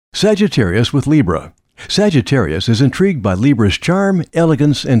Sagittarius with Libra. Sagittarius is intrigued by Libra's charm,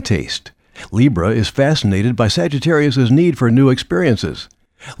 elegance, and taste. Libra is fascinated by Sagittarius's need for new experiences.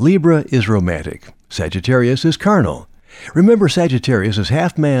 Libra is romantic. Sagittarius is carnal. Remember, Sagittarius is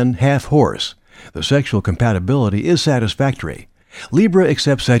half man, half horse. The sexual compatibility is satisfactory. Libra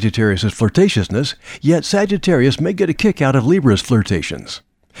accepts Sagittarius's flirtatiousness, yet Sagittarius may get a kick out of Libra's flirtations.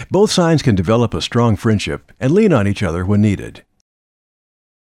 Both signs can develop a strong friendship and lean on each other when needed.